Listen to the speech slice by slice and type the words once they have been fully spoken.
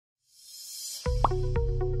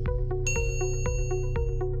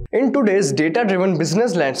In today's data-driven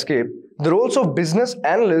business landscape, the roles of business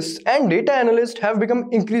analysts and data analysts have become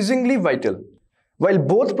increasingly vital. While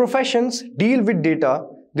both professions deal with data,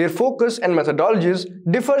 their focus and methodologies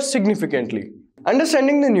differ significantly.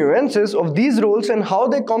 Understanding the nuances of these roles and how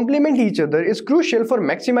they complement each other is crucial for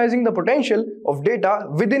maximizing the potential of data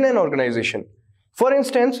within an organization. For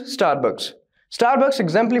instance, Starbucks. Starbucks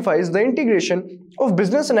exemplifies the integration of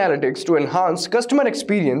business analytics to enhance customer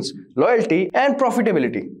experience, loyalty, and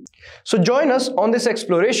profitability. So join us on this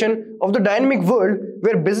exploration of the dynamic world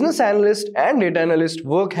where business analysts and data analysts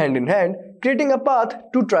work hand in hand, creating a path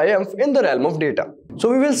to triumph in the realm of data. So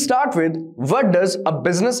we will start with what does a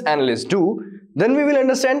business analyst do, then we will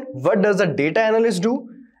understand what does a data analyst do,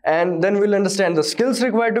 and then we'll understand the skills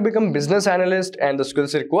required to become business analyst and the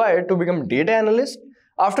skills required to become data analyst.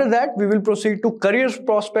 After that, we will proceed to career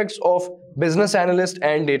prospects of business analyst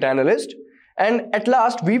and data analyst. And at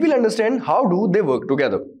last, we will understand how do they work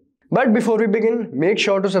together. But before we begin, make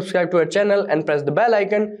sure to subscribe to our channel and press the bell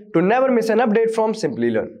icon to never miss an update from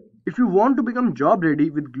Simplilearn. If you want to become job ready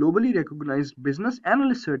with globally recognized business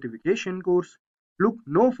analyst certification course, look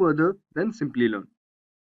no further than Simplilearn.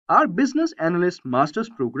 Our business analyst master's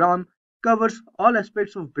program covers all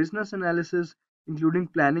aspects of business analysis, including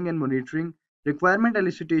planning and monitoring, requirement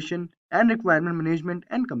elicitation, and requirement management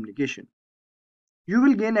and communication. You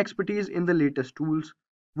will gain expertise in the latest tools,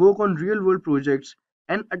 work on real-world projects,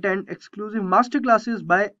 and attend exclusive masterclasses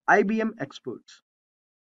by IBM experts.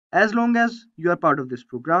 As long as you are part of this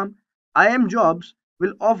program, IM Jobs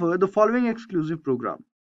will offer the following exclusive program: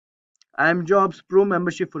 IM Jobs Pro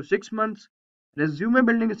membership for 6 months, resume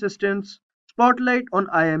building assistance, spotlight on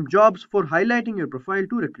IM Jobs for highlighting your profile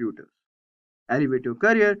to recruiters. Elevate your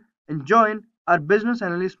career and join our Business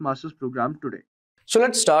Analyst Masters program today. So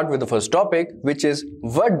let's start with the first topic, which is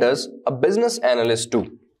what does a business analyst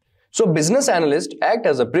do? So business analysts act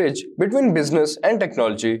as a bridge between business and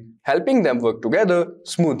technology, helping them work together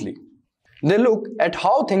smoothly. They look at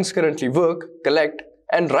how things currently work, collect,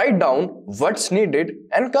 and write down what's needed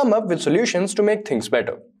and come up with solutions to make things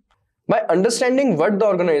better. By understanding what the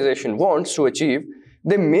organization wants to achieve,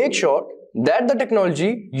 they make sure that the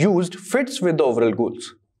technology used fits with the overall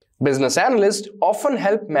goals. Business analysts often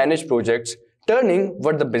help manage projects, turning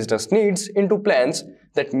what the business needs into plans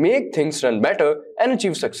that make things run better and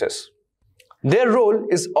achieve success. Their role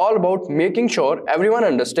is all about making sure everyone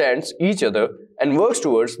understands each other and works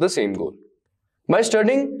towards the same goal. By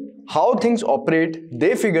studying how things operate,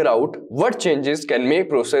 they figure out what changes can make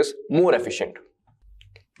process more efficient.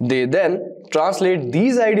 They then translate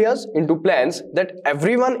these ideas into plans that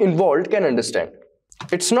everyone involved can understand.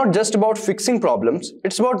 It's not just about fixing problems,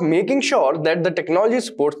 it's about making sure that the technology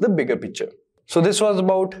supports the bigger picture. So this was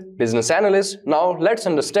about business analyst. Now let's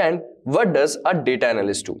understand what does a data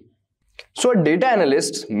analyst do. So a data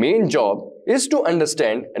analyst's main job is to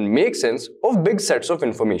understand and make sense of big sets of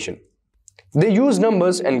information. They use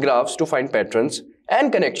numbers and graphs to find patterns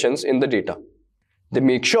and connections in the data. They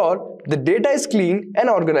make sure the data is clean and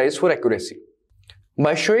organized for accuracy.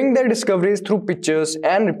 By showing their discoveries through pictures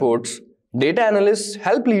and reports, data analysts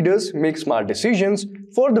help leaders make smart decisions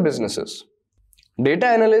for the businesses. Data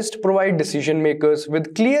analysts provide decision makers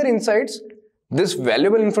with clear insights. This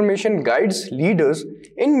valuable information guides leaders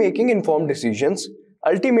in making informed decisions,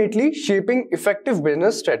 ultimately shaping effective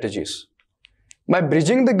business strategies. By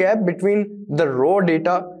bridging the gap between the raw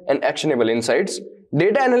data and actionable insights,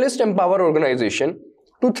 data analysts empower organizations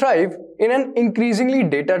to thrive in an increasingly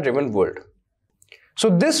data-driven world. So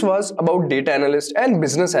this was about data analysts and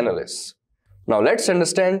business analysts. Now let's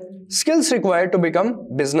understand skills required to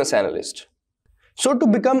become business analyst. So to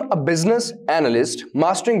become a business analyst,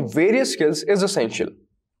 mastering various skills is essential.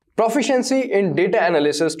 Proficiency in data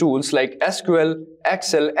analysis tools like SQL,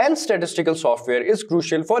 Excel, and statistical software is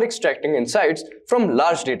crucial for extracting insights from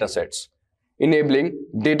large data sets, enabling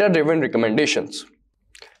data-driven recommendations.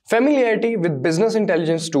 Familiarity with business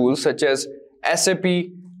intelligence tools such as SAP,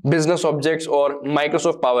 Business Objects, or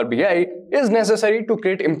Microsoft Power BI is necessary to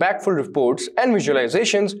create impactful reports and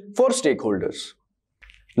visualizations for stakeholders.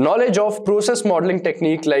 Knowledge of process modeling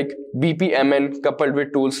technique like BPMN coupled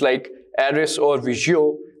with tools like ARIS or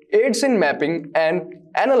Visio aids in mapping and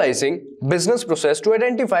analyzing business process to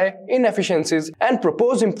identify inefficiencies and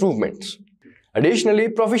propose improvements. Additionally,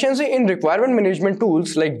 proficiency in requirement management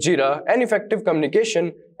tools like Jira and effective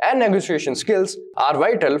communication and negotiation skills are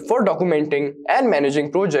vital for documenting and managing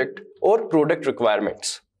project or product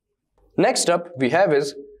requirements. Next up we have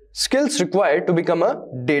is skills required to become a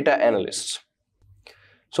data analyst.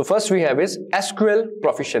 So first we have is SQL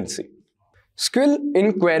proficiency. Skill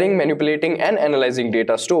in querying, manipulating and analyzing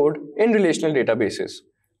data stored in relational databases,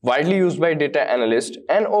 widely used by data analysts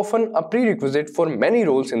and often a prerequisite for many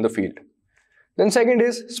roles in the field. Then second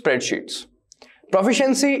is spreadsheets.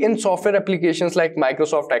 Proficiency in software applications like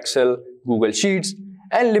Microsoft Excel, Google Sheets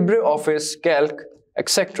and LibreOffice Calc,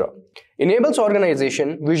 etc. enables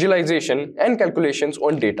organization, visualization and calculations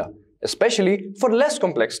on data, especially for less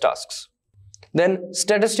complex tasks. Then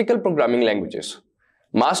statistical programming languages.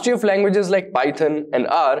 Mastery of languages like Python and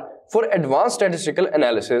R for advanced statistical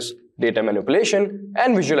analysis, data manipulation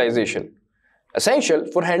and visualization, essential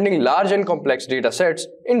for handling large and complex data sets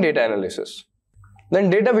in data analysis. Then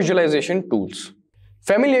data visualization tools.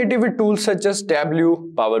 Familiarity with tools such as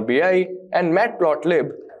Tableau, Power BI and Matplotlib,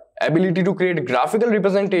 ability to create graphical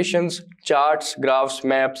representations, charts, graphs,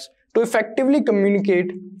 maps to effectively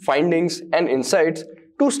communicate findings and insights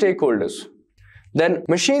to stakeholders. Then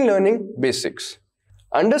machine learning basics.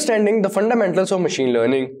 Understanding the fundamentals of machine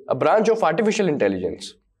learning, a branch of artificial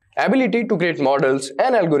intelligence. Ability to create models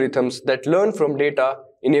and algorithms that learn from data,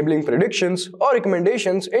 enabling predictions or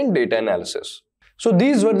recommendations in data analysis. So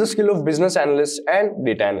these were the skill of business analyst and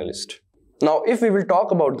data analyst. Now if we will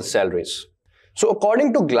talk about the salaries. So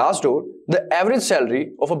according to Glassdoor, the average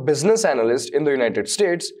salary of a business analyst in the United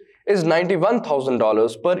States is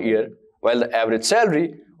 $91,000 per year, while the average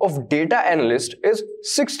salary of data analyst is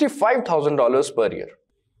 $65,000 per year.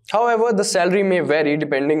 However, the salary may vary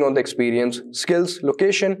depending on the experience, skills,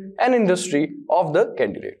 location and industry of the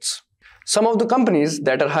candidates. Some of the companies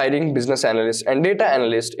that are hiring business analysts and data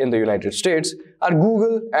analysts in the United States are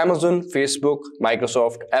Google, Amazon, Facebook,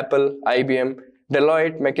 Microsoft, Apple, IBM,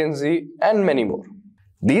 Deloitte, McKinsey and many more.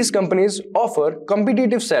 These companies offer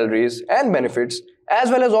competitive salaries and benefits as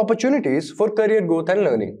well as opportunities for career growth and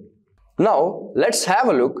learning. Now, let's have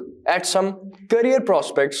a look at some career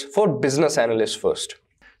prospects for business analysts first.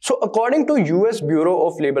 So, according to US Bureau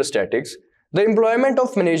of Labor Statistics, the employment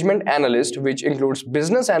of management analyst, which includes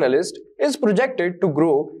business analyst, is projected to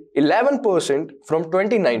grow 11% from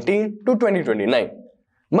 2019 to 2029,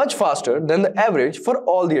 much faster than the average for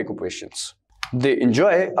all the occupations. They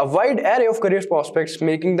enjoy a wide array of career prospects,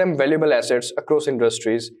 making them valuable assets across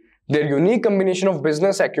industries. Their unique combination of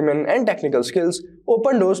business acumen and technical skills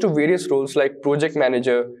open doors to various roles like project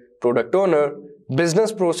manager, product owner,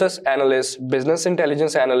 business process analyst, business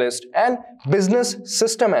intelligence analyst, and business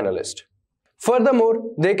system analyst.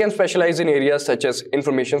 Furthermore, they can specialize in areas such as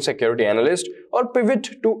information security analyst or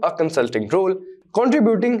pivot to a consulting role,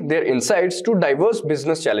 contributing their insights to diverse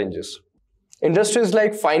business challenges. Industries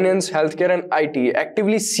like finance, healthcare, and IT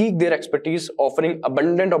actively seek their expertise, offering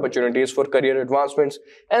abundant opportunities for career advancements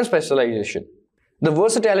and specialization. The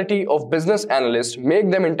versatility of business analysts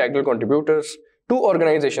make them integral contributors to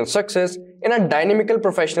organization success in a dynamical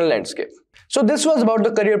professional landscape. So this was about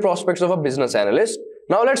the career prospects of a business analyst.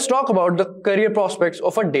 Now let's talk about the career prospects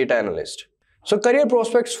of a data analyst. So career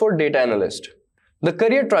prospects for data analyst. The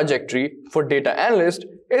career trajectory for data analyst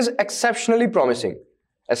is exceptionally promising,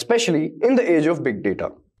 especially in the age of big data.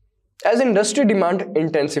 As industry demand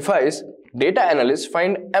intensifies, data analysts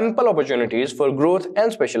find ample opportunities for growth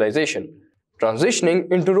and specialization.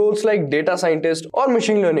 Transitioning into roles like data scientist or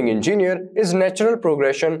machine learning engineer is natural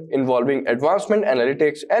progression involving advancement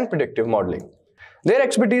analytics and predictive modeling. Their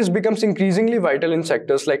expertise becomes increasingly vital in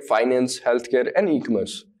sectors like finance, healthcare, and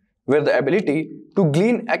e-commerce, where the ability to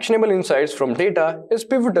glean actionable insights from data is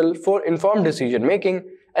pivotal for informed decision-making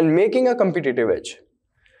and making a competitive edge.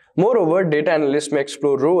 Moreover, data analysts may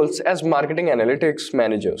explore roles as marketing analytics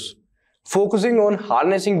managers, focusing on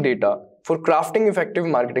harnessing data for crafting effective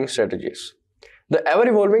marketing strategies. The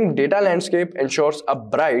ever-evolving data landscape ensures a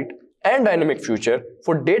bright and dynamic future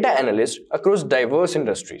for data analysts across diverse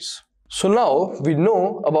industries. So now we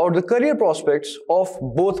know about the career prospects of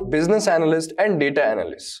both business analysts and data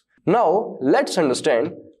analysts. Now let's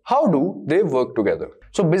understand how do they work together.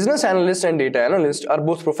 So business analysts and data analysts are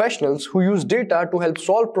both professionals who use data to help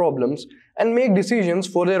solve problems and make decisions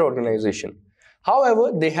for their organization.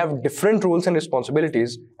 However, they have different roles and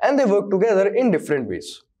responsibilities and they work together in different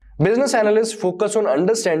ways. Business analysts focus on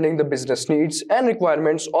understanding the business needs and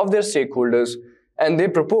requirements of their stakeholders, and they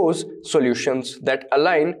propose solutions that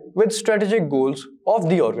align with strategic goals of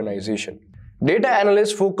the organization. Data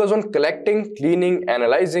analysts focus on collecting, cleaning,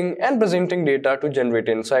 analyzing, and presenting data to generate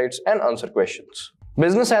insights and answer questions.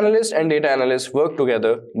 Business analysts and data analysts work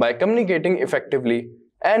together by communicating effectively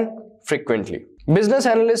and frequently. Business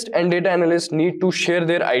analysts and data analysts need to share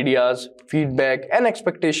their ideas, feedback, and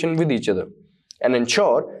expectation with each other and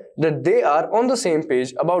ensure that they are on the same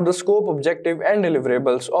page about the scope, objective, and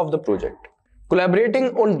deliverables of the project. Collaborating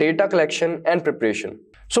on data collection and preparation.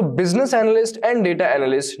 So business analyst and data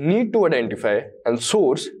analyst need to identify and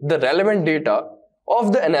source the relevant data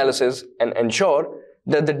of the analysis and ensure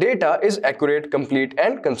that the data is accurate, complete,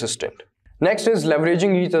 and consistent. Next is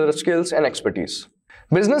leveraging each other's skills and expertise.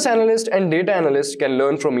 Business analyst and data analyst can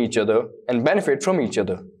learn from each other and benefit from each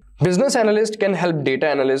other. Business analyst can help data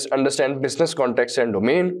analyst understand business context and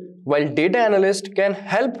domain, while data analyst can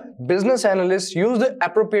help business analysts use the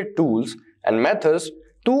appropriate tools and methods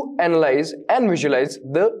to analyze and visualize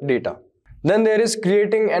the data. Then there is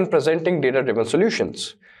creating and presenting data-driven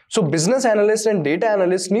solutions. So business analysts and data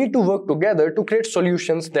analysts need to work together to create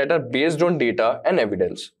solutions that are based on data and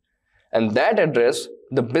evidence, and that address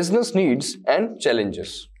the business needs and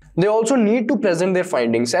challenges. They also need to present their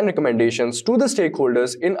findings and recommendations to the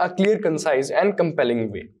stakeholders in a clear, concise, and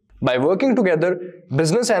compelling way. By working together,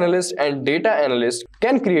 business analysts and data analysts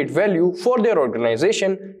can create value for their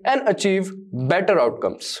organization and achieve better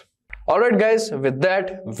outcomes. Alright guys, with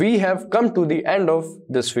that, we have come to the end of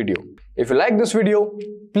this video. If you like this video,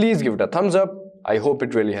 please give it a thumbs up. I hope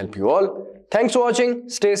it really helped you all. Thanks for watching,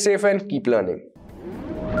 stay safe and keep learning.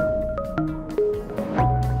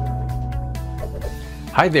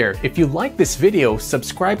 Hi there, if you like this video,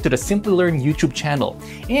 subscribe to the Simplilearn YouTube channel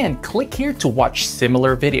and click here to watch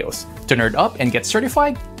similar videos. To nerd up and get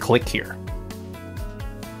certified, click here.